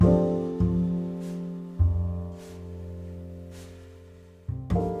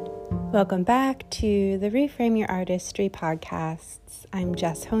Welcome back to the Reframe Your Artistry podcasts. I'm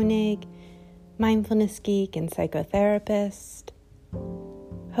Jess Honig, mindfulness geek and psychotherapist,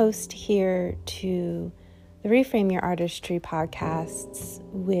 host here to the Reframe Your Artistry podcasts,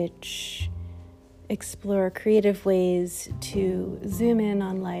 which explore creative ways to zoom in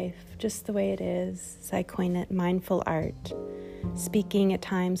on life just the way it is, as I coin it, mindful art, speaking at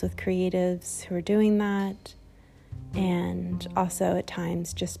times with creatives who are doing that, and also at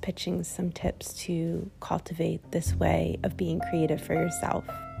times just pitching some tips to cultivate this way of being creative for yourself.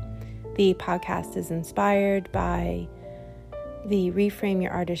 The podcast is inspired by the Reframe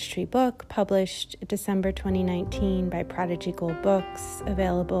Your Artistry book, published December 2019 by Prodigy Gold Books,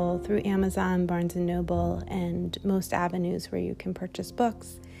 available through Amazon, Barnes & Noble, and most avenues where you can purchase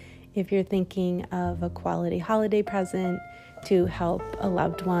books if you're thinking of a quality holiday present to help a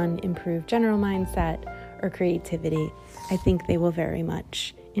loved one improve general mindset or creativity. I think they will very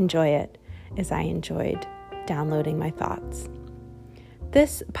much enjoy it as I enjoyed downloading my thoughts.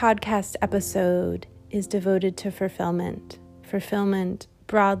 This podcast episode is devoted to fulfillment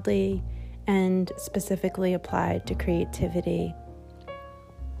broadly and specifically applied to creativity.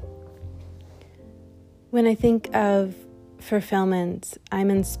 When I think of fulfillment, I'm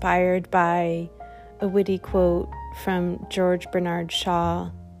inspired by a witty quote from George Bernard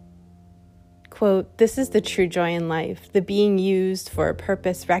Shaw. Quote, "This is the true joy in life, the being used for a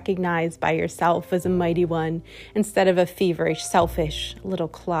purpose recognized by yourself as a mighty one, instead of a feverish, selfish little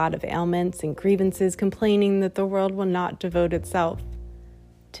clod of ailments and grievances complaining that the world will not devote itself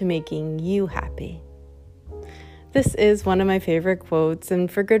to making you happy." This is one of my favorite quotes,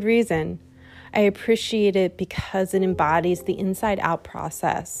 and for good reason. I appreciate it because it embodies the inside-out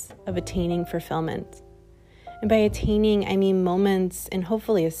process of attaining fulfillment. And by attaining, I mean moments, and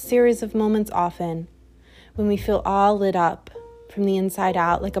hopefully a series of moments often, when we feel all lit up from the inside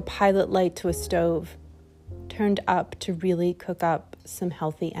out like a pilot light to a stove, turned up to really cook up some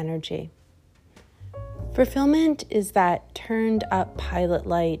healthy energy. Fulfillment is that turned up pilot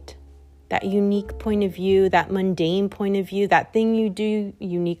light, that unique point of view, that mundane point of view, that thing you do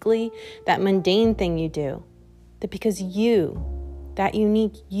uniquely, that mundane thing you do, that because you, that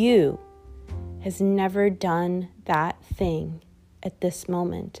unique you, has never done that thing at this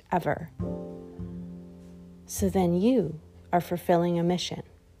moment ever. So then you are fulfilling a mission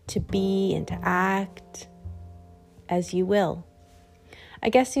to be and to act as you will. I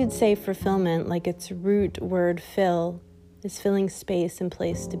guess you'd say fulfillment, like its root word fill, is filling space and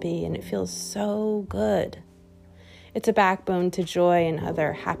place to be, and it feels so good. It's a backbone to joy and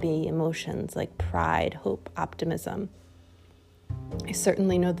other happy emotions like pride, hope, optimism. I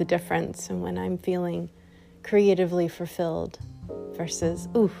certainly know the difference in when I'm feeling creatively fulfilled versus,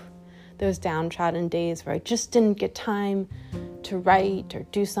 those downtrodden days where I just didn't get time to write or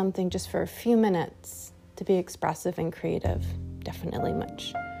do something just for a few minutes to be expressive and creative. Definitely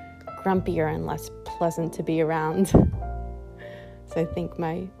much grumpier and less pleasant to be around. So I think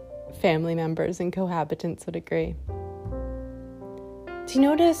my family members and cohabitants would agree. Do you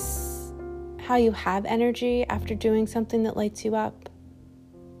notice how you have energy after doing something that lights you up?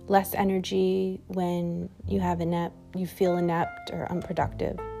 Less energy when you feel inept or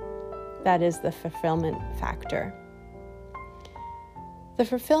unproductive. That is the fulfillment factor. The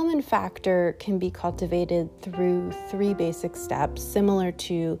fulfillment factor can be cultivated through 3 basic steps, similar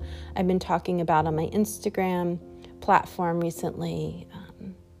to I've been talking about on my Instagram platform recently,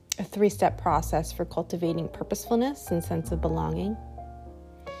 a 3-step process for cultivating purposefulness and sense of belonging.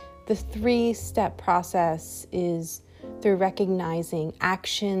 The 3-step process is through recognizing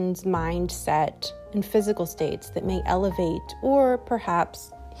actions, mindset, and physical states that may elevate or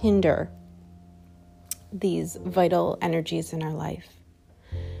perhaps hinder these vital energies in our life.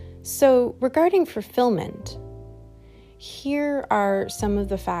 So regarding fulfillment, here are some of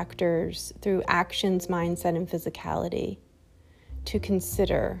the factors through actions, mindset, and physicality to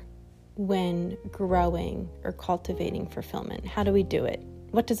consider when growing or cultivating fulfillment. How do we do it?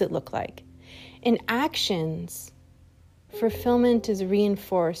 What does it look like? In actions, fulfillment is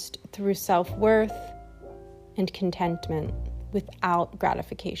reinforced through self-worth and contentment without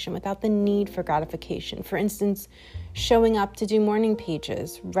gratification, without the need for gratification. For instance, showing up to do morning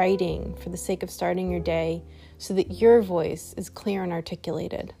pages, writing for the sake of starting your day so that your voice is clear and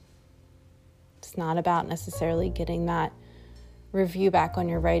articulated. It's not about necessarily getting that review back on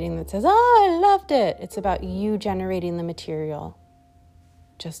your writing that says, "Oh, I loved it." It's about you generating the material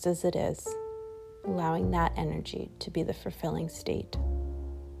just as it is, allowing that energy to be the fulfilling state,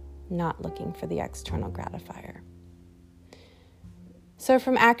 not looking for the external gratifier. So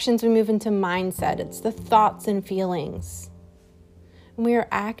from actions, we move into mindset. It's the thoughts and feelings. And we are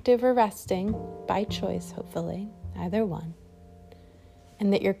active or resting by choice, hopefully, either one.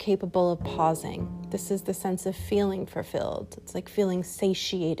 And that you're capable of pausing. This is the sense of feeling fulfilled. It's like feeling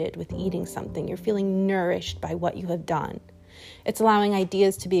satiated with eating something. You're feeling nourished by what you have done. It's allowing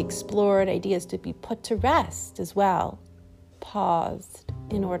ideas to be explored, ideas to be put to rest as well. Paused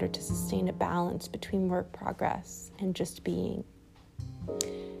in order to sustain a balance between work progress and just being.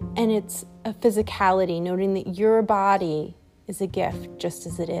 And it's a physicality, noting that your body is a gift just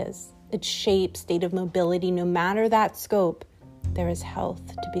as it is. Its shape, state of mobility, no matter that scope, there is health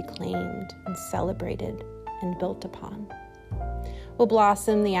to be claimed and celebrated and built upon. We'll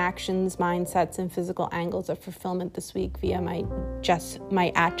blossom the actions, mindsets, and physical angles of fulfillment this week via my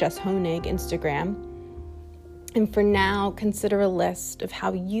 @JessHonig Instagram. And for now, consider a list of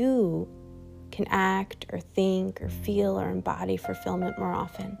how you can act or think or feel or embody fulfillment more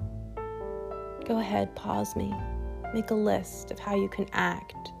often. Go ahead, pause me. Make a list of how you can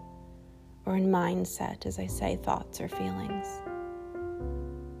act or in mindset, as I say, thoughts or feelings,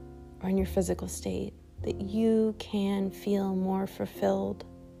 or in your physical state, that you can feel more fulfilled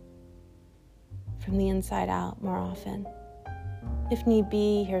from the inside out more often. If need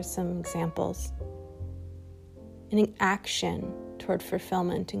be, here's some examples. An action toward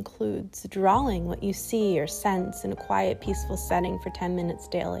fulfillment includes drawing what you see or sense in a quiet, peaceful setting for 10 minutes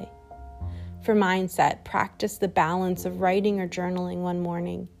daily. For mindset, practice the balance of writing or journaling one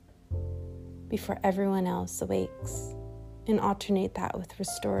morning before everyone else awakes, and alternate that with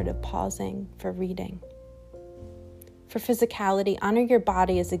restorative pausing for reading. For physicality, honor your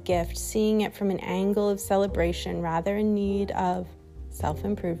body as a gift, seeing it from an angle of celebration rather in need of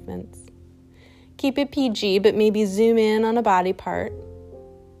self-improvements. Keep it PG, but maybe zoom in on a body part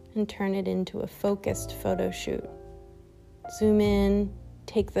and turn it into a focused photo shoot. Zoom in,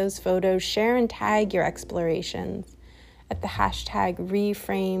 take those photos, share and tag your explorations at the hashtag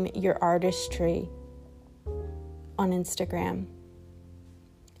 #ReframeYourArtistry on Instagram.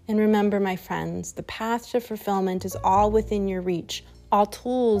 And remember, my friends, the path to fulfillment is all within your reach, all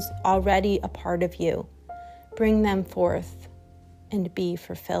tools already a part of you. Bring them forth and be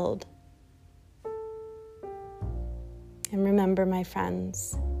fulfilled. And remember, my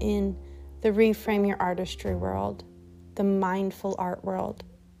friends, in the Reframe Your Artistry world, the mindful art world,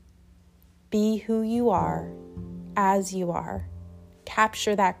 be who you are as you are.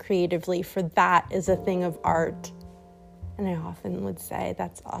 Capture that creatively, for that is a thing of art. And I often would say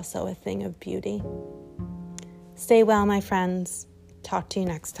that's also a thing of beauty. Stay well, my friends. Talk to you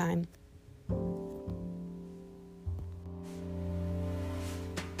next time.